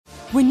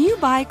When you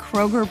buy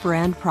Kroger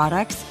brand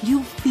products,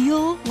 you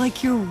feel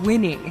like you're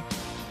winning.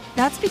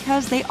 That's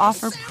because they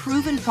offer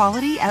proven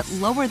quality at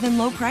lower than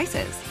low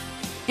prices.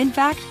 In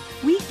fact,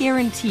 we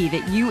guarantee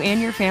that you and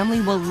your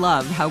family will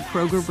love how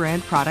Kroger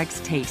brand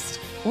products taste,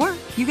 or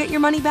you get your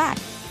money back.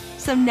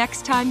 So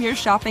next time you're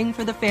shopping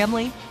for the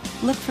family,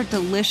 look for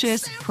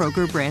delicious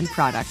Kroger brand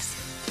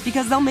products,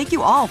 because they'll make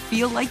you all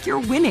feel like you're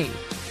winning.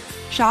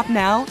 Shop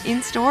now,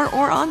 in-store,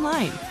 or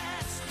online.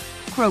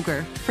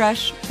 Kroger,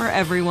 fresh for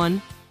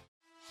everyone.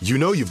 You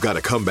know you've got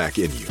a comeback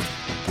in you.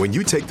 When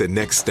you take the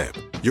next step,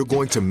 you're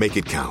going to make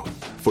it count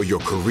for your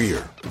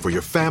career, for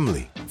your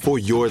family, for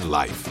your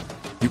life.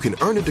 You can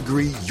earn a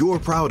degree you're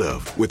proud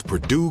of with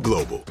Purdue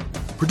Global.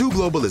 Purdue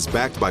Global is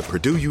backed by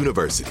Purdue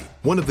University,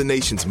 one of the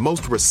nation's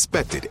most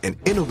respected and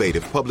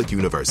innovative public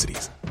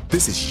universities.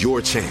 This is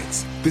your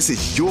chance. This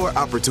is your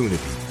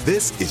opportunity.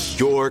 This is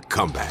your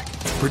comeback.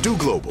 Purdue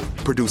Global,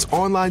 Purdue's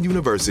online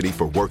university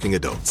for working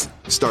adults.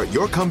 Start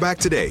your comeback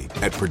today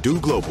at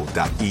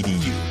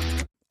purdueglobal.edu.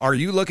 Are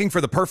you looking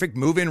for the perfect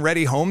move-in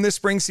ready home this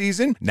spring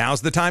season?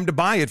 Now's the time to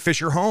buy at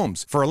Fisher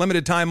Homes. For a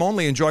limited time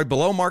only, enjoy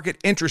below-market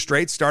interest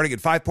rates starting at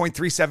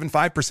 5.375%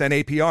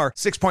 APR,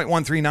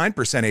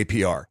 6.139%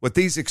 APR. With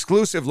these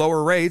exclusive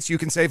lower rates, you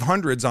can save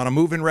hundreds on a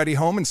move-in ready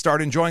home and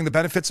start enjoying the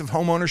benefits of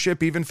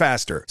homeownership even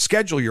faster.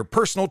 Schedule your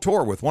personal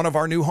tour with one of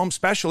our new home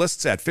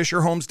specialists at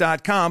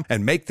FisherHomes.com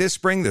and make this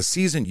spring the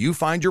season you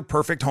find your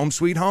perfect home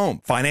sweet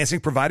home. Financing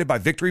provided by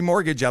Victory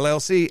Mortgage,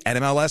 LLC,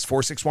 NMLS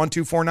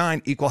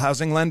 461249, Equal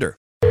Housing Lender.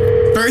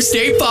 First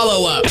date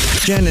follow-up.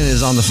 Shannon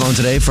is on the phone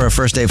today for a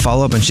first date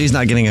follow-up, and she's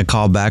not getting a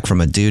call back from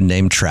a dude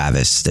named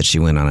Travis that she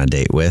went on a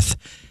date with.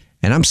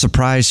 And I'm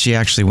surprised she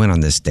actually went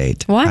on this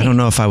date. Why? I don't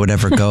know if I would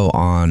ever go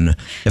on,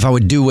 if I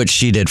would do what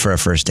she did for a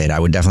first date, I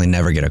would definitely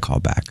never get a call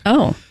back.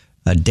 Oh.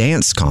 A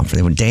dance conference.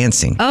 They went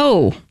dancing.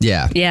 Oh.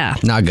 Yeah. Yeah.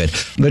 Not good.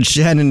 But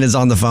Shannon is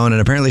on the phone, and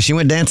apparently she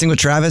went dancing with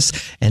Travis,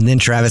 and then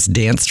Travis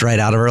danced right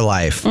out of her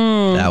life.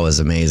 That was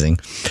amazing.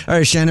 All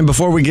right, Shannon,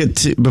 before we try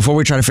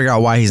to figure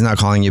out why he's not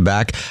calling you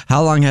back,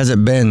 how long has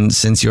it been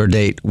since your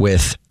date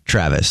with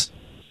Travis?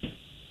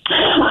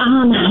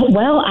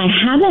 Well, I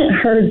haven't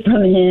heard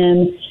from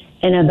him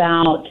in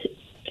about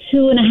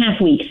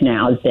 2.5 weeks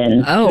now. It's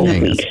been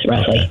 2.5 weeks,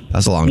 roughly. Okay.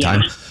 That's a long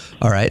time.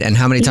 All right. And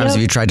how many times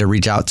have you tried to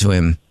reach out to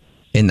him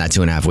in that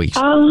 2.5 weeks?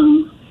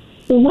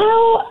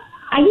 Well,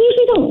 I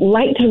usually don't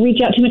like to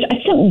reach out too much. I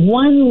sent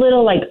one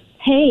little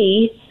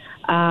hey,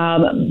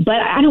 but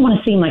I don't want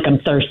to seem like I'm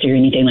thirsty or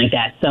anything like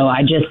that. So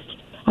I just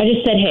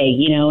said, hey,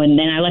 and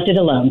then I left it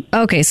alone.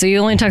 Okay, so you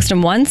only texted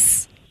him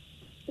once?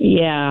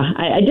 Yeah,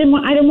 I didn't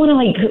want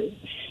to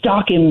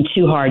stalk him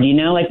too hard.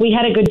 We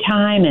had a good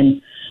time, and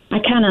I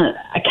kind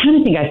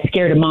of think I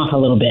scared him off a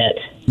little bit.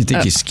 You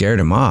think you scared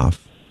him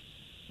off?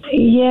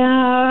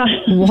 Yeah.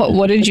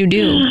 What did you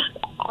do?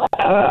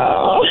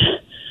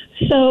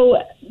 So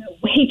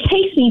he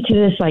takes me to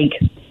this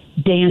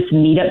dance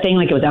meetup thing,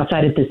 it was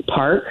outside at this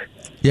park.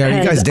 Yeah,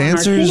 are you guys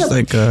dancers?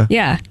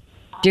 Yeah.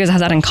 Do you guys have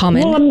that in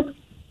common? Well,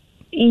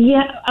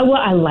 well,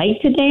 I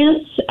like to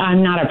dance.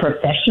 I'm not a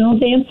professional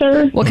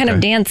dancer. What kind of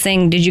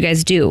dancing did you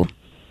guys do?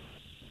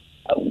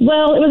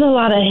 Well, it was a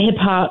lot of hip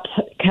hop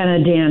kind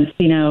of dance,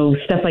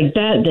 stuff like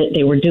that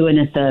they were doing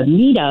at the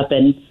meetup.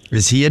 And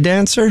is he a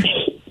dancer?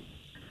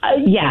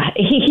 Yeah,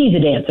 he's a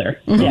dancer,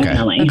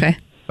 definitely.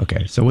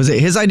 Okay. So was it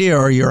his idea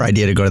or your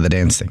idea to go to the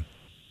dance thing?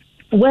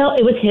 Well,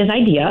 it was his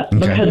idea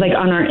because,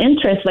 on our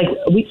interests,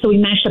 we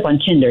matched up on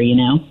Tinder,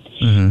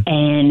 Mm-hmm.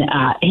 and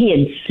he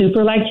had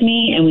super liked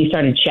me, and we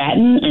started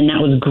chatting, and that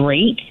was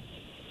great.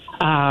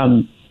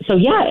 So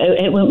yeah,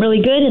 it went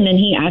really good, and then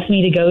he asked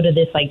me to go to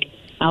this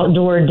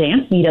outdoor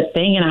dance meetup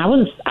thing, and I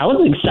was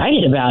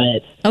excited about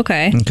it.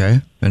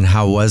 Okay. And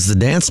how was the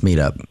dance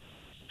meetup?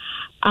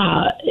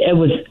 It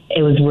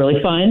was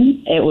really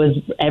fun.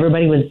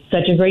 Everybody was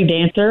such a great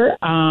dancer.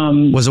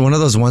 Was it one of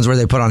those ones where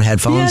they put on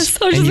headphones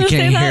yes, and you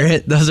can't hear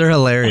it? Those are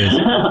hilarious.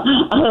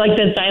 Like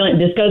the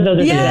silent discos.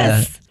 Those are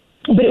yes.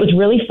 But it was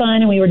really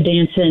fun, and we were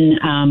dancing.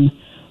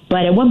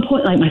 But at one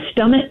point, my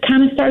stomach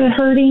kind of started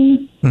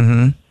hurting.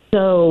 Mm-hmm.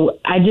 So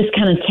I just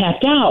kind of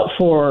tapped out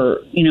for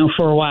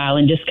a while,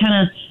 and just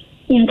kind of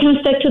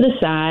stuck to the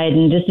side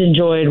and just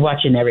enjoyed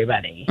watching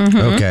everybody.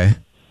 Mm-hmm. Okay.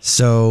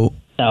 So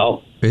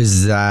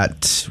is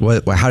that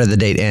what? How did the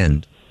date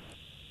end?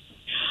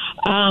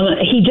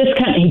 He just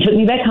he took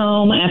me back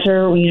home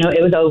after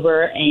it was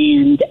over,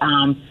 and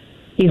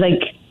he's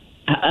like,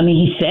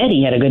 he said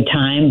he had a good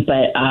time,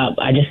 but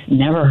I just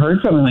never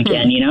heard from him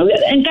again.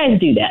 And guys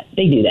do that.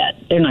 They do that.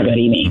 They're not going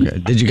to eat me. Okay.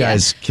 Did you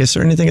guys kiss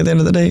or anything at the end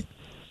of the date?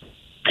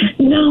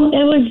 No,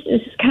 it was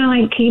just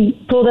kind of he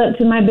pulled up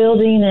to my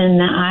building,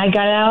 and I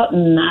got out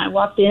and I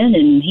walked in,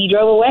 and he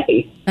drove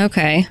away.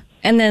 Okay.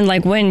 And then,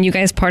 when you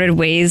guys parted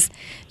ways,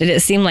 did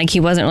it seem like he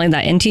wasn't really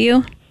that into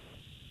you?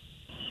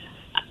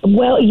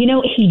 Well, he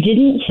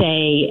didn't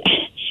say,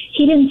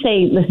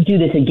 let's do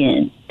this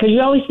again. Because you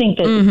always think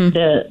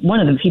that one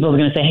of the people was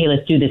going to say, hey,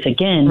 let's do this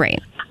again.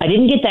 Right. I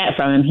didn't get that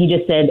from him. He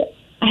just said,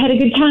 I had a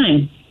good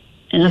time.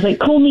 And I was like,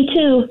 cool, me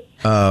too.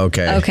 Oh,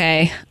 okay.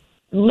 Okay.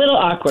 A little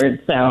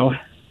awkward, so.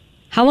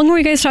 How long were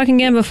you guys talking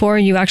again before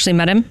you actually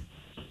met him?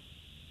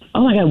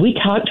 Oh my God, we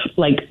talked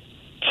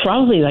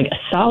probably a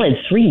solid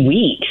 3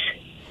 weeks.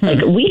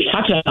 We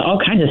talked about all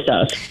kinds of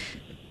stuff.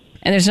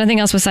 And there's nothing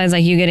else besides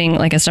you getting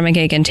a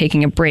stomachache and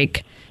taking a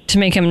break to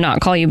make him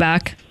not call you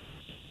back?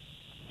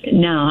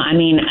 No, I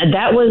mean,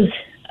 that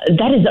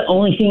is the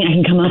only thing I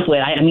can come up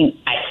with. I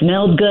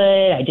smelled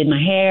good. I did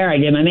my hair. I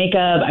did my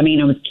makeup. I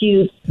was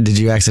cute. Did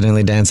you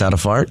accidentally dance out a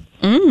fart?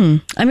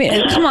 Come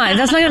on.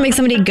 That's not going to make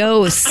somebody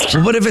ghost.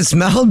 Well, what if it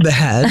smelled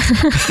bad?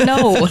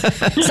 No.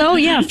 So,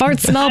 yeah,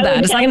 farts smell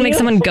bad. It's not going to make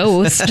someone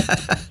ghost.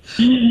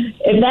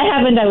 If that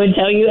happened, I would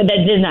tell you that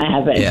did not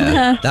happen.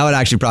 Yeah, that would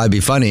actually probably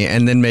be funny.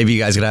 And then maybe you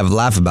guys could have a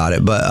laugh about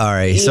it. But all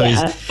right, so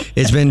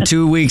it's been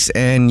 2 weeks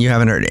and you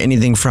haven't heard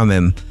anything from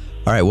him.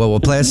 All right, well, we'll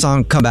play a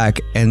song, come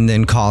back, and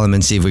then call him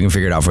and see if we can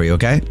figure it out for you,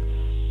 okay?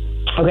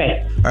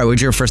 Okay. All right,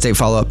 what's your first date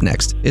follow-up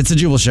next? It's the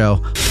Jubal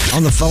Show.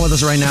 On the phone with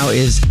us right now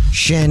is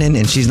Shannon,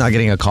 and she's not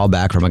getting a call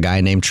back from a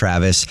guy named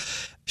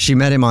Travis. She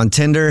met him on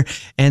Tinder,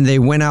 and they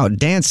went out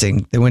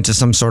dancing. They went to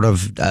some sort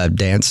of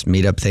dance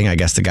meetup thing. I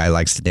guess the guy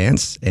likes to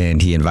dance,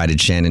 and he invited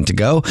Shannon to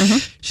go. Mm-hmm.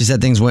 She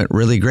said things went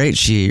really great.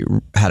 She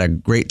had a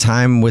great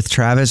time with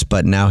Travis,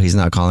 but now he's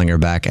not calling her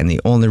back. And the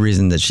only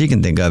reason that she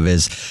can think of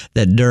is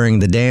that during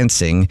the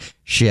dancing,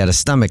 she had a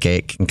stomach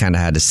ache and kind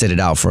of had to sit it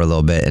out for a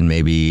little bit, and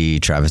maybe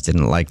Travis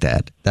didn't like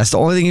that. That's the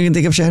only thing you can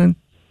think of, Shannon?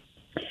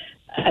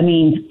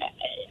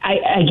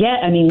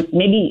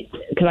 Maybe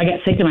because I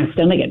got sick to my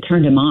stomach, it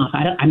turned him off.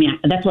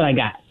 That's what I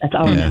got. That's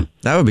all I know.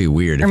 That would be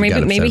weird. Or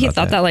maybe he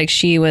thought that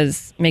she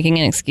was making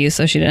an excuse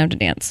so she didn't have to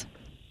dance.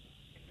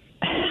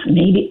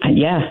 Maybe,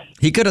 yeah.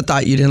 He could have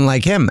thought you didn't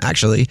like him,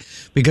 actually,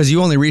 because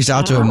you only reached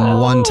out to him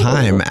one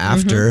time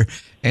after.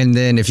 Mm-hmm. And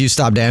then if you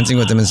stopped dancing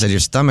with him and said your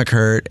stomach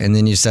hurt, and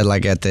then you said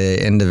at the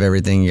end of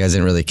everything, you guys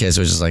didn't really kiss.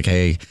 It was just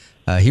hey,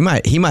 he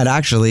might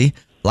actually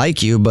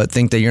like you, but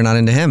think that you're not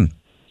into him.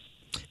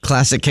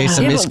 Classic case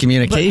of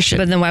miscommunication.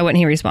 But then why wouldn't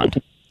he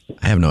respond?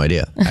 I have no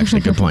idea.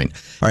 Actually, good point.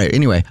 All right.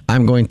 Anyway,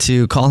 I'm going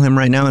to call him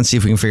right now and see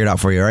if we can figure it out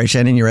for you. All right,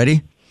 Shannon, you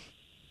ready?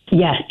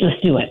 Yes, let's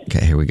do it.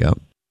 Okay, here we go.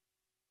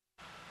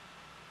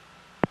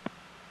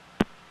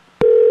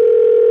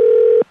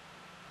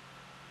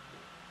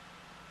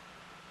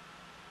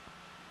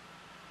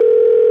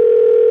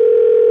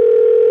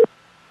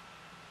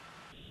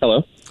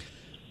 Hello.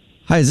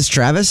 Hi, is this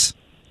Travis?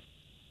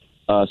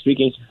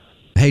 Speaking.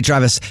 Hey,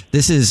 Travis,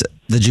 this is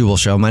The Jubal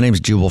Show. My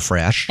name's Jubal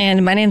Fresh.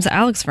 And my name's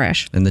Alex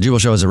Fresh. And The Jubal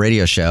Show is a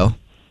radio show.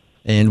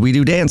 And we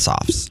do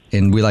dance-offs.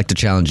 And we like to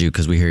challenge you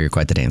because we hear you're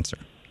quite the dancer.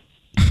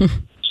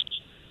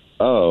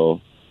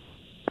 Oh.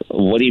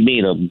 What do you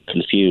mean? I'm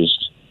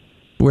confused.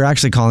 We're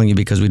actually calling you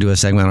because we do a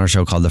segment on our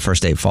show called The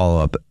First Date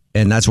Follow-Up.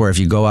 And that's where if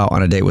you go out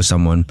on a date with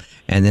someone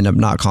and end up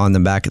not calling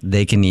them back,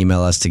 they can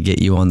email us to get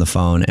you on the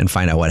phone and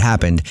find out what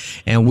happened.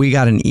 And we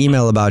got an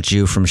email about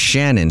you from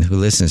Shannon, who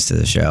listens to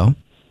the show.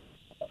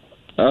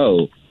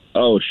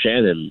 Oh,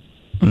 Shannon.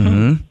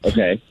 Mm-hmm.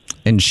 Okay.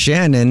 And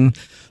Shannon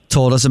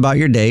told us about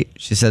your date.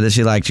 She said that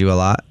she liked you a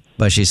lot,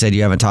 but she said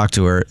you haven't talked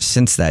to her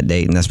since that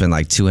date, and that's been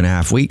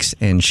 2.5 weeks,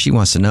 and she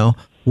wants to know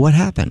what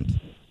happened.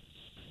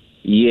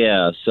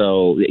 Yeah,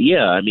 so, we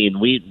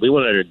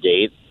went on a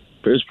date.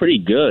 It was pretty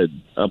good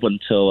up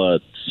until a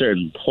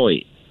certain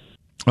point.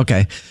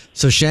 Okay.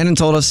 So Shannon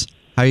told us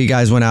how you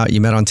guys went out,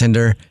 you met on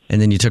Tinder,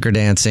 and then you took her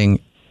dancing,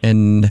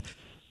 and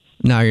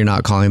now you're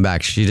not calling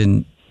back.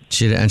 And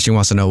she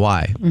wants to know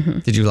why. Mm-hmm.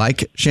 Did you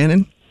like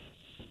Shannon?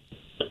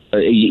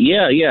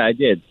 Yeah, I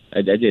did.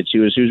 I did. She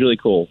was really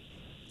cool.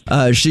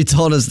 She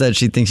told us that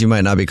she thinks you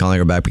might not be calling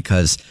her back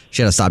because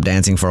she had to stop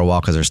dancing for a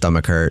while because her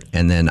stomach hurt.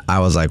 And then I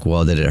was like,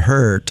 well, did it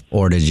hurt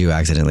or did you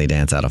accidentally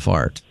dance out a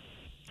fart?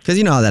 Because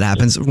you know how that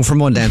happens. From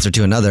one dancer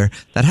to another,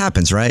 that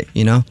happens, right?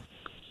 You know?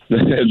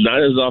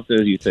 Not as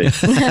often as you think.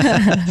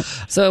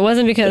 So it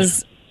wasn't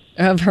because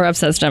of her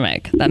upset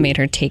stomach that made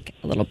her take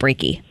a little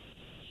breaky.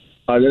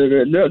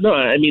 No.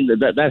 I mean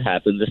that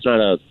happens. That's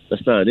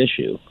not an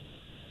issue.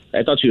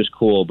 I thought she was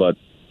cool, but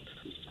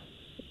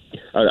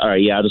all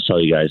right. Yeah, I'll just tell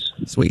you guys.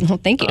 Sweet. Well,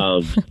 thank you.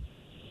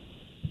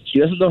 She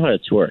doesn't know how to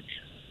twerk.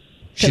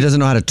 She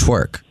doesn't know how to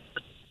twerk.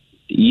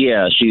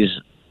 Yeah, she's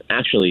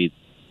actually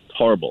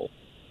horrible.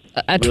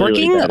 At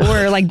twerking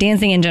or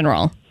dancing in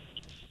general?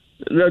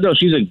 No,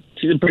 she's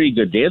a pretty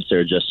good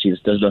dancer. Just she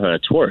just doesn't know how to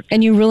twerk.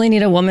 And you really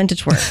need a woman to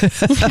twerk.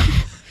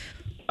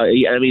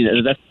 Yeah, I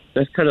mean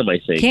that's kind of my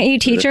thing. Can't you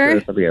teach her?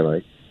 That's something I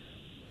like.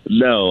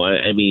 No,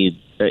 I mean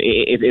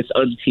it's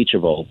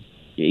unteachable.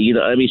 You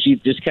know, I mean she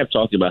just kept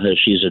talking about how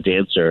she's a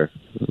dancer,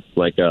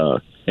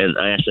 and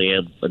I actually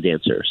am a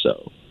dancer.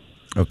 So.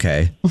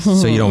 Okay,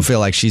 so you don't feel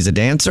like she's a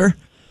dancer,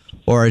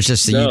 or it's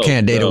just that you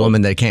can't date a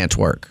woman that can't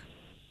twerk?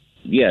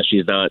 Yeah,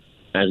 she's not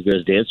as good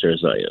a dancer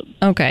as I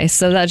am. Okay,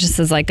 so that just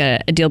is a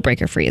deal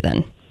breaker for you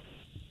then.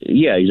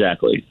 Yeah,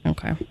 exactly.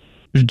 Okay.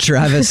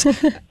 Travis,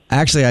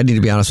 actually, I need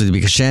to be honest with you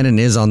because Shannon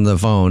is on the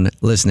phone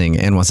listening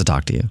and wants to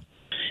talk to you.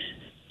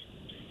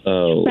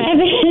 Oh.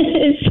 Travis,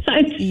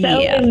 I'm so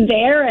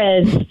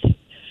embarrassed.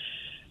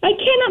 I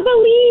cannot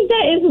believe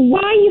that is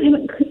why you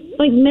haven't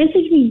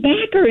messaged me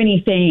back or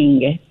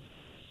anything.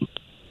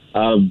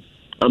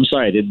 I'm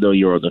sorry, I didn't know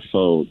you were on the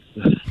phone.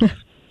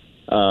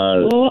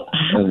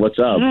 What's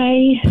up?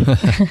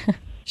 Hi.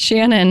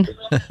 Shannon.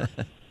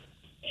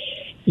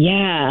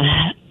 Yeah.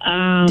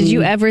 Did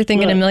you ever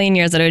think in a million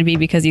years that it would be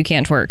because you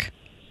can't twerk?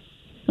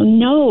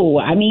 No.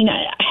 I mean,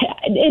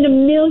 in a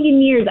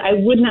million years, I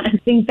would not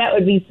think that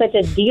would be such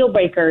a deal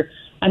breaker.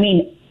 I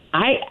mean,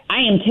 I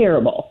am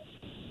terrible.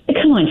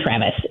 Come on,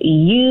 Travis.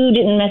 You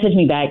didn't message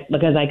me back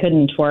because I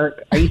couldn't twerk.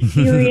 Are you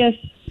serious?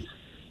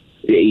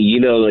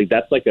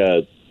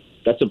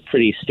 That's a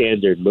pretty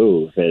standard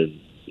move, and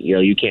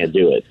you can't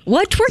do it.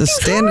 What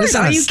twerking It's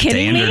not Are a you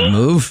kidding standard me?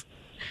 move.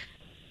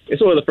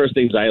 It's one of the first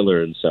things I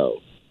learned.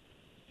 So,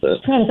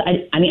 Travis,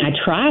 I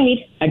tried.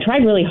 I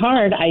tried really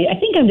hard. I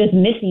think I'm just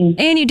missing.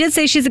 And you did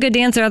say she's a good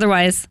dancer.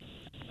 Otherwise,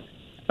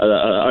 all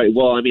right.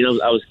 Well, I mean,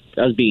 I was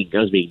being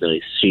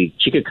nice. She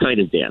could kind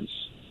of dance.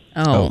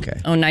 oh, Okay.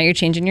 Oh, now you're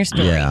changing your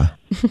story. Yeah.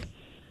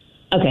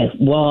 Okay,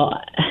 well,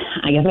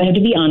 I guess I have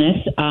to be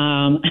honest.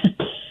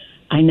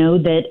 I know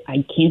that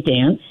I can't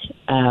dance,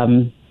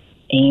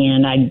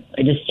 and I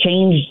just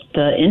changed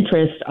the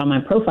interest on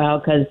my profile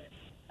because,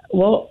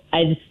 well,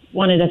 I just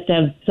wanted us to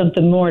have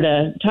something more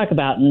to talk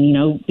about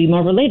and, be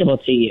more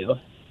relatable to you.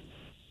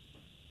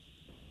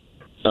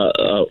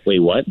 Wait,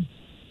 what?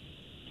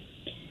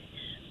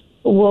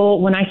 Well,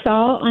 when I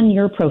saw on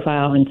your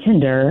profile on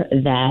Tinder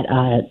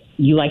that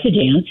you like to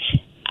dance,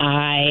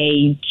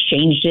 I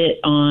changed it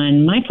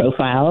on my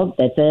profile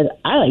that said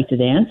I like to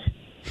dance.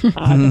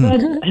 I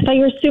thought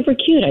you were super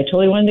cute. I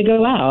totally wanted to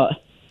go out.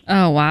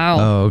 Oh, wow.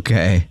 Oh,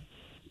 okay.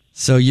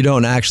 So you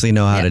don't actually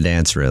know how to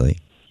dance, really?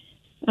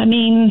 I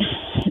mean,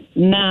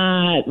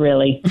 not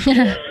really.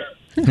 I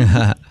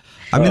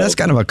mean, that's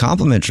kind of a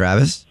compliment,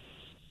 Travis.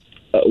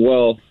 I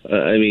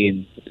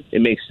mean,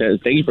 it makes sense.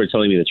 Thank you for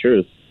telling me the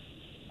truth.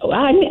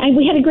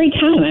 We had a great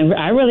time.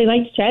 I really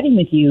liked chatting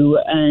with you,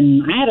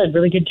 and I had a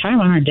really good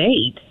time on our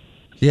date.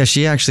 Yeah,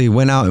 she actually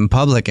went out in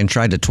public and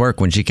tried to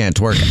twerk when she can't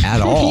twerk at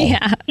all. Yeah,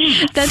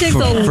 that takes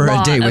a for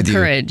lot a date of with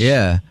courage. you.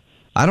 Yeah,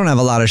 I don't have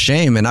a lot of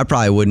shame, and I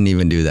probably wouldn't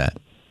even do that.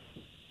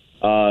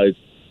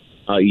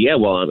 Yeah.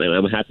 Well,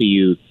 I'm happy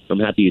you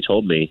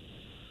told me.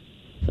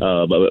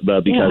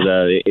 But because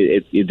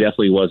it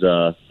definitely was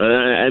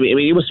I mean,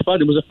 it was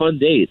fun. It was a fun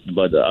date,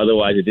 but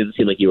otherwise, it didn't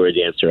seem like you were a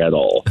dancer at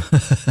all.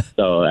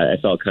 So I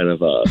felt kind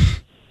of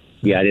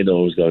I didn't know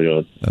what was going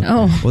on.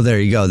 Oh, Well, there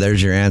you go.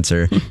 There's your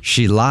answer.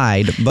 She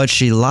lied, but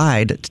she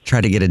lied to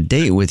try to get a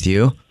date with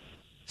you.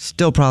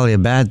 Still probably a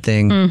bad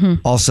thing. Mm-hmm.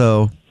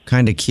 Also,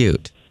 kind of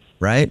cute,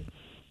 right?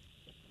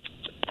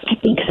 I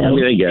think so. I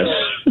mean, I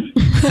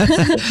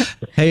guess.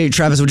 Hey,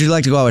 Travis, would you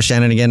like to go out with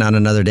Shannon again on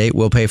another date?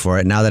 We'll pay for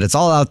it. Now that it's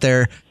all out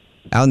there,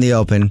 out in the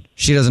open,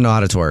 she doesn't know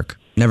how to twerk.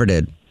 Never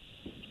did.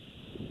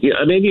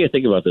 Yeah, maybe I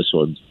think about this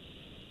one.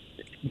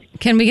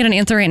 can we get an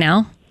answer right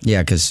now?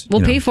 Yeah, because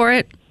We'll pay for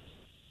it.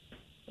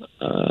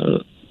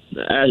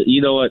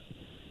 You know what?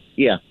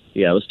 Yeah,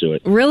 let's do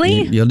it.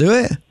 Really? You'll do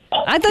it?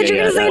 I thought you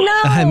were going to say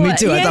no. Me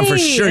too. I thought for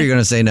Yay. sure you're going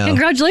to say no.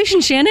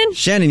 Congratulations, Shannon.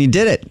 Shannon, you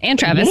did it. And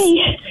Travis.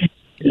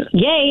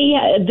 Yay,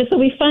 this will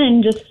be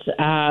fun. Just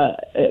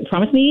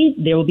promise me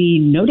there will be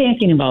no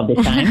dancing involved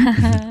this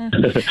time.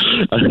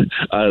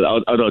 Oh,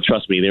 no,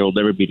 trust me. There will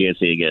never be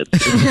dancing again.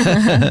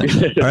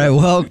 All right.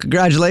 Well,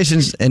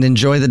 congratulations and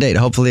enjoy the date.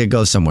 Hopefully it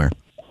goes somewhere.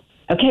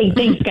 Okay,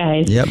 thanks,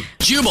 guys. Yep.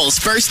 Jubal's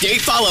first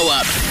date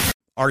follow-up.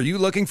 Are you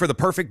looking for the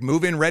perfect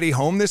move-in ready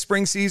home this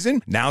spring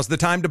season? Now's the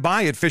time to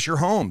buy at Fisher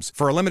Homes.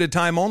 For a limited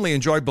time only,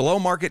 enjoy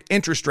below-market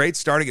interest rates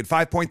starting at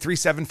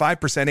 5.375%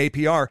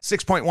 APR,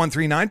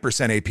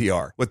 6.139%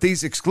 APR. With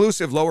these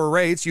exclusive lower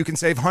rates, you can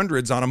save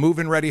hundreds on a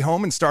move-in ready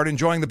home and start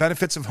enjoying the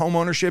benefits of home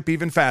ownership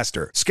even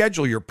faster.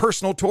 Schedule your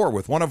personal tour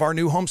with one of our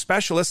new home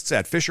specialists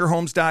at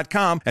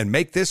FisherHomes.com and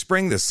make this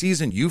spring the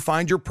season you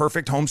find your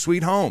perfect home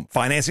sweet home.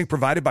 Financing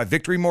provided by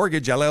Victory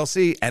Mortgage,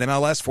 LLC,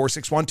 NMLS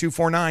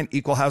 461249,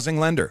 Equal Housing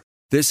Lender.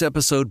 This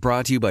episode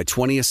brought to you by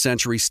 20th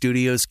Century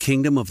Studios'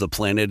 Kingdom of the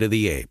Planet of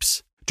the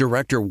Apes.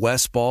 Director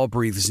Wes Ball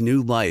breathes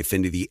new life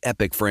into the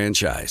epic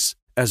franchise.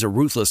 As a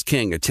ruthless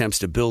king attempts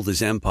to build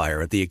his empire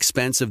at the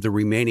expense of the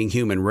remaining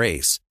human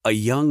race, a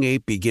young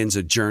ape begins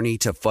a journey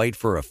to fight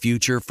for a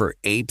future for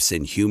apes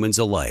and humans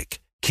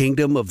alike.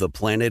 Kingdom of the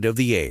Planet of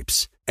the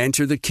Apes.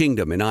 Enter the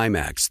kingdom in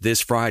IMAX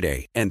this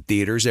Friday and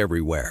theaters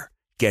everywhere.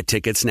 Get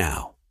tickets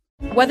now.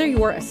 Whether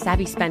you're a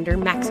savvy spender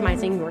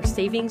maximizing your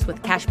savings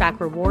with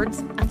cashback rewards,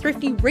 a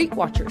thrifty rate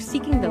watcher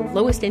seeking the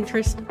lowest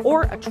interest,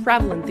 or a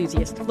travel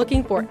enthusiast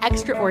looking for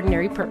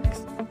extraordinary perks,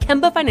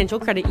 Kemba Financial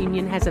Credit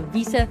Union has a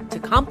visa to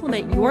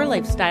complement your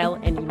lifestyle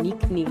and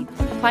unique needs.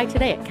 Apply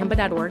today at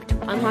Kemba.org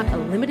to unlock a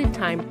limited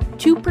time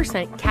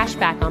 2% cash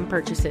back on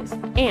purchases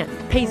and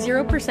pay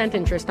 0%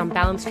 interest on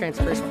balance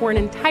transfers for an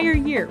entire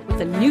year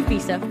with a new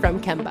visa from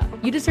Kemba.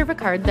 You deserve a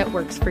card that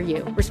works for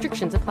you.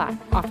 Restrictions apply.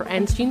 Offer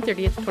ends June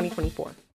 30th, 2024.